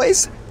here,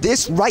 boys,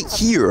 this right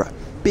here,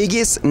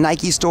 biggest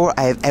Nike store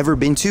I have ever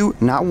been to.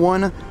 Not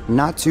one,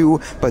 not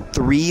two, but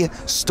 3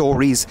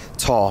 stories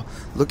tall.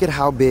 Look at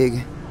how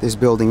big this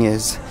building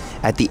is.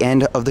 At the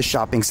end of the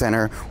shopping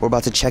center, we're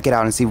about to check it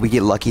out and see if we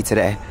get lucky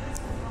today.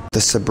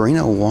 The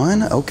Sabrina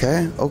one?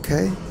 Okay.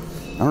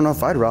 I don't know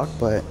if I'd rock,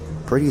 but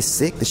pretty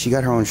sick that she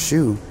got her own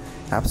shoe.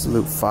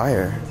 Absolute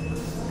fire.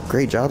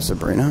 Great job,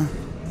 Sabrina.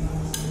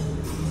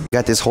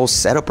 Got this whole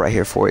setup right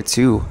here for it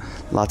too.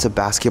 Lots of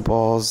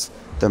basketballs,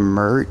 the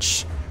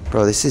merch.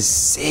 Bro, this is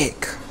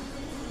sick.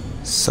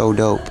 So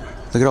dope.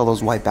 Look at all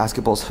those white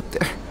basketballs up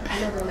there.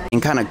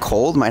 And kind of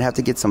cold, might have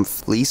to get some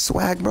fleece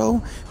swag,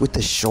 bro, with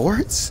the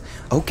shorts.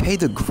 Okay,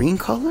 the green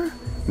color,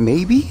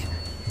 maybe.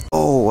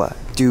 Oh,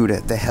 dude,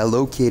 the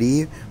Hello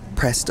Kitty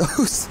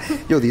Prestos.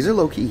 Yo, these are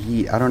low-key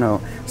heat. I don't know.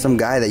 Some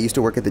guy that used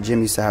to work at the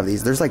gym used to have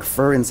these. There's like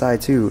fur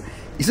inside too.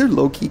 These are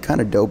low-key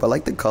kind of dope. I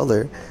like the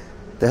color.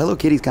 The Hello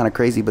Kitty's kind of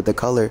crazy, but the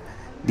color,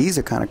 these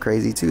are kind of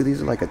crazy too.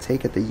 These are like a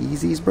take at the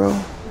Yeezys, bro.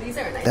 These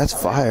are nice. That's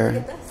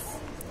fire.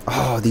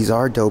 Oh, these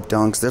are dope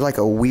dunks. They're like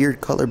a weird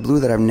color blue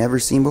that I've never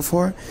seen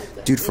before.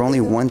 Dude, for only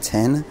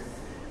 $110.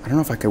 I don't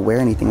know if I could wear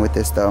anything with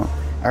this though.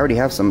 I already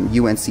have some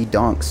UNC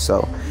dunks,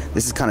 so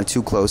this is kind of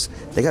too close.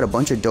 They got a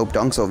bunch of dope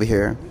dunks over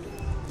here.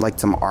 Like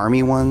some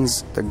army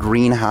ones, the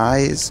green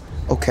highs.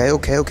 Okay,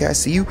 I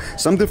see you.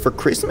 Something for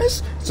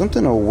Christmas?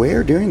 Something to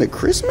wear during the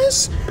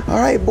Christmas? All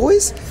right,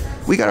 boys.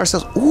 We got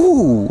ourselves,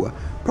 ooh.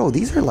 Bro,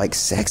 these are like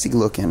sexy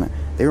looking.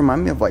 They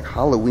remind me of like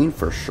Halloween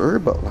for sure,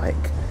 but like,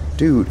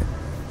 dude,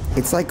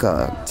 it's like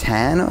a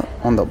tan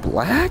on the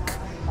black.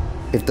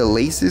 If the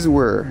laces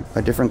were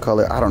a different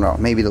color, I don't know.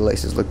 Maybe the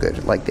laces look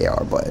good like they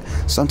are, but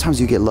sometimes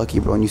you get lucky,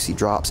 bro, and you see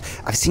drops.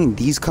 I've seen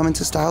these come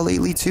into style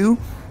lately too.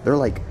 They're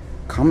like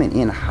coming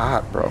in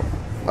hot, bro.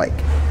 Like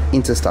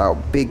into style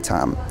big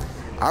time.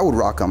 I would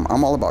rock them.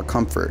 I'm all about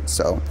comfort,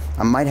 so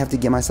I might have to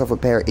get myself a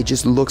pair. It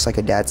just looks like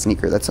a dad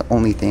sneaker. That's the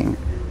only thing.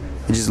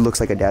 It just looks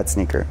like a dad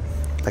sneaker.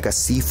 Like a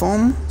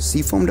seafoam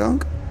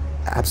dunk.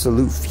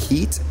 Absolute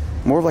Heat.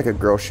 More of like a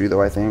girl shoe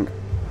though, I think.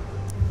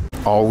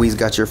 Always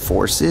got your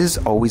Forces.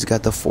 Always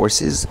got the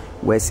Forces.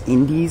 West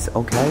Indies.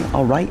 Okay.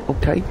 All right.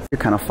 Okay. You're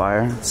kind of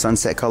fire.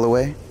 Sunset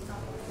colorway.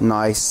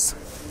 Nice. All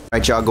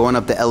right, y'all. Going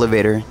up the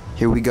elevator.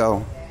 Here we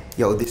go.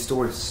 Yo, this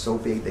store is so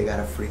big. They got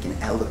a freaking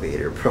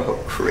elevator, bro.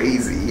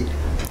 Crazy.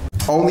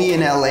 Only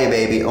in LA,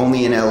 baby.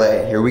 Only in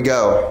LA. Here we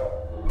go.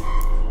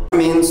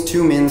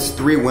 2 men's,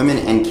 3 women,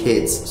 and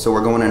kids. So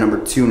we're going to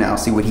number 2 now.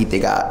 See what heat they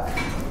got.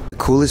 The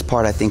coolest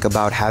part I think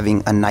about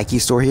having a Nike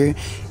store here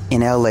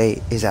in LA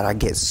is that I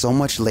get so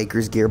much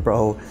Lakers gear,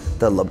 bro.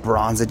 The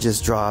LeBrons that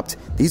just dropped.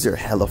 These are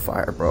hella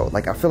fire, bro.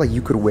 Like, I feel like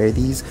you could wear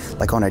these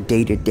like on a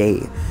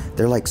day-to-day.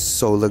 They're like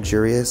so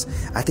luxurious.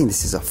 I think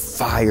this is a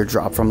fire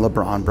drop from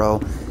LeBron,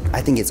 bro.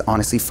 I think it's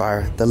honestly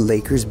fire. The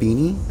Lakers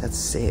beanie, that's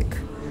sick.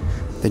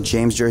 The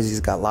James jerseys,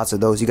 got lots of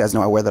those. You guys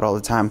know I wear that all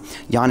the time.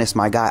 Giannis,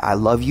 my guy, I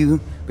love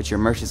you, but your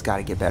merch has got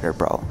to get better,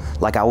 bro.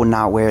 Like, I would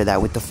not wear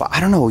that with the... I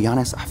don't know,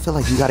 Giannis. I feel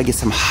like you got to get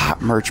some hot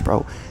merch,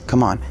 bro.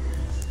 Come on.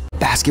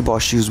 Basketball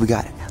shoes, we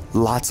got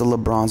lots of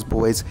LeBron's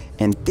boys.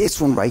 And this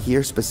one right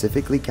here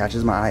specifically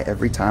catches my eye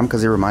every time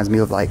because it reminds me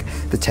of, like,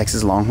 the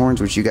Texas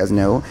Longhorns, which you guys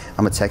know.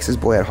 I'm a Texas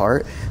boy at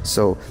heart.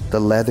 So, the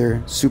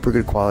leather, super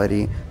good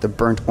quality. The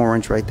burnt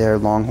orange right there,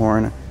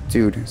 Longhorn.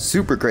 Dude,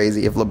 super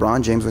crazy. If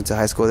LeBron James went to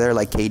high school there,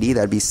 like KD,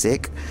 that'd be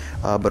sick.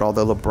 But all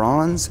the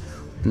LeBrons.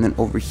 And then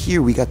over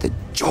here, we got the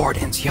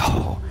Jordans,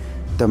 yo.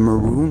 The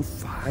Maroon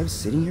 5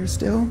 sitting here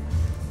still?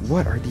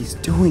 What are these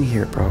doing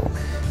here, bro?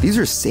 These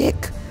are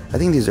sick. I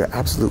think these are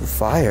absolute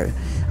fire.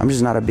 I'm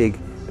just not a big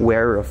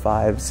wearer of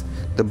 5s.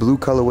 The blue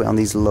colorway on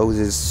these lows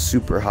is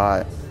super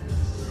hot.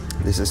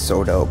 This is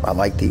so dope. I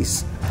like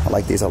these. I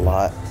like these a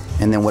lot.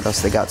 And then what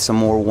else? They got some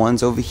more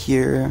ones over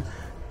here.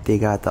 They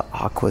got the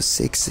Aqua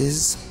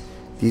 6s.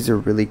 These are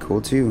really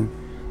cool too.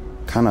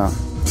 Kind of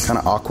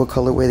aqua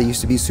colorway. They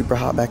used to be super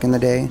hot back in the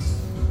day.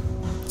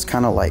 It's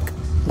kind of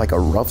like a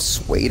rough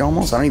suede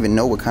almost. I don't even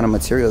know what kind of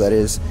material that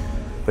is,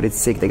 but it's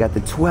sick. They got the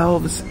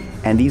 12s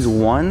and these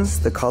ones.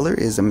 The color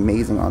is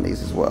amazing on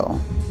these as well.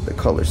 The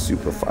color's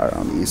super fire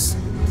on these.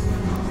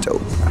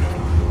 Dope.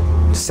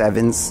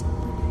 7s.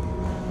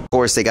 Of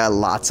course, they got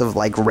lots of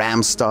like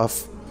Ram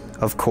stuff.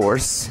 Of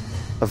course.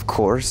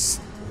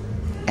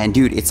 And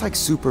dude, it's like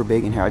super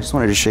big in here. I just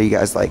wanted to show you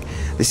guys, like,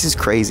 this is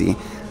crazy.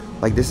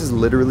 Like, this is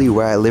literally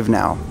where I live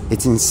now.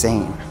 It's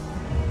insane.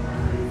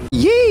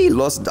 Yay,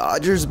 Los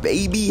Dodgers,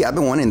 baby. I've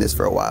been wanting this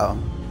for a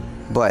while.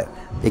 But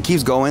it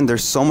keeps going.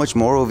 There's so much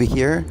more over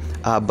here.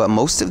 But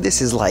most of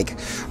this is like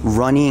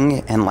running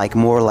and like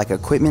more like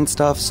equipment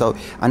stuff. So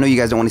I know you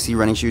guys don't want to see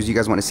running shoes. You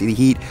guys want to see the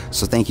heat.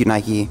 So thank you,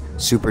 Nike.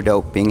 Super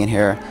dope being in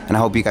here. And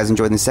I hope you guys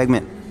enjoyed this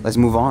segment. Let's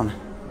move on.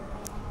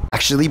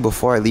 Actually,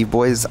 before I leave,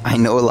 boys, I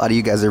know a lot of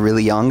you guys are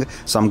really young,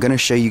 so I'm gonna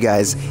show you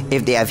guys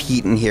if they have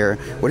heat in here.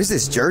 What is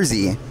this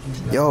jersey?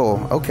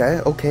 Yo,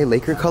 okay,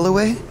 Laker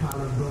colorway.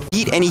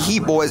 Heat, any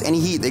heat, boys, any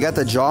heat. They got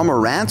the Ja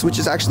Morants, which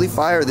is actually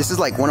fire. This is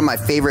like one of my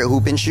favorite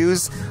hooping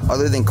shoes,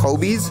 other than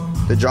Kobe's.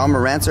 The Ja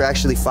Morants are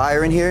actually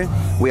fire in here.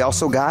 We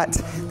also got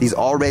these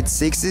all red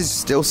 6s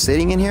still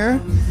sitting in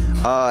here.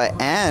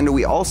 And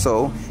we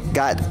also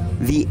got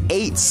the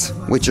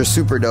 8s, which are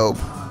super dope.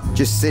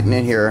 Just sitting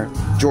in here,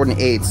 Jordan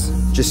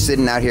 8s, just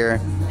sitting out here,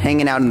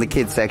 hanging out in the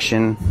kids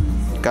section.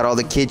 Got all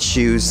the kids'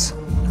 shoes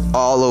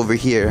all over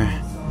here.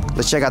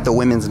 Let's check out the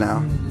women's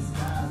now.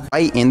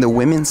 Right in the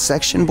women's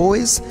section,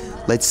 boys.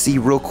 Let's see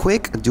real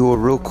quick, do a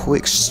real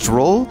quick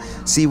stroll.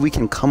 See if we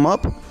can come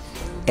up.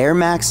 Air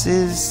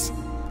Maxes.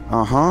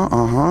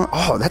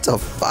 Oh, that's a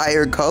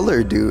fire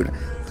color, dude.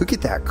 Look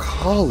at that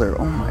collar.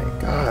 Oh my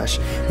gosh.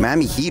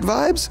 Miami Heat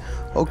vibes.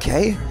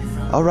 Okay.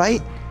 All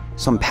right.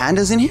 Some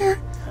pandas in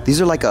here. These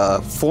are like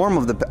a form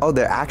of the... Oh,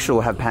 they're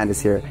actual have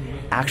pandas here.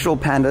 Actual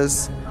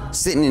pandas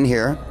sitting in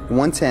here.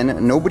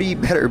 110. Nobody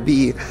better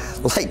be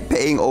like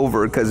paying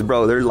over because,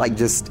 bro, they're like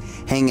just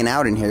hanging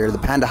out in here. The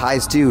Panda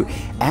Highs too.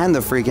 And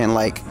the freaking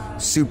like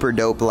super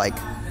dope like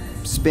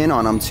spin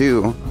on them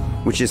too,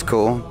 which is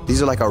cool.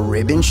 These are like a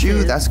ribbon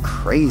shoe. That's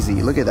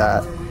crazy. Look at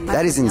that.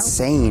 That is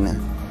insane.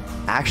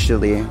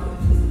 Actually,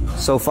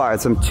 so far,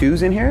 some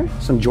 2s in here.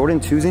 Some Jordan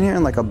 2s in here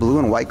in like a blue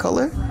and white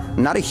color.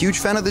 I'm not a huge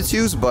fan of the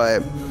 2s,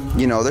 but...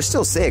 You know, they're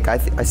still sick. I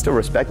still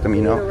respect them,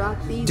 you know.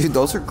 Dude,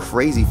 those are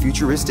crazy.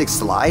 Futuristic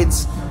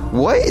slides.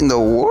 What in the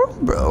world,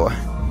 bro?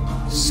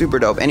 Super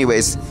dope.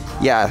 Anyways,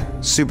 yeah,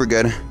 super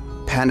good.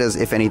 Pandas,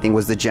 if anything,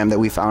 was the gem that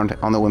we found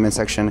on the women's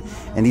section.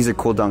 And these are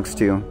cool dunks,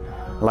 too.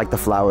 I like the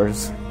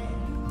flowers.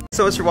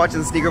 So much for watching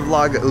the sneaker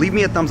vlog. Leave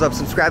me a thumbs up,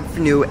 subscribe if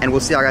you're new, and we'll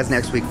see y'all guys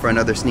next week for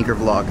another sneaker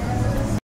vlog.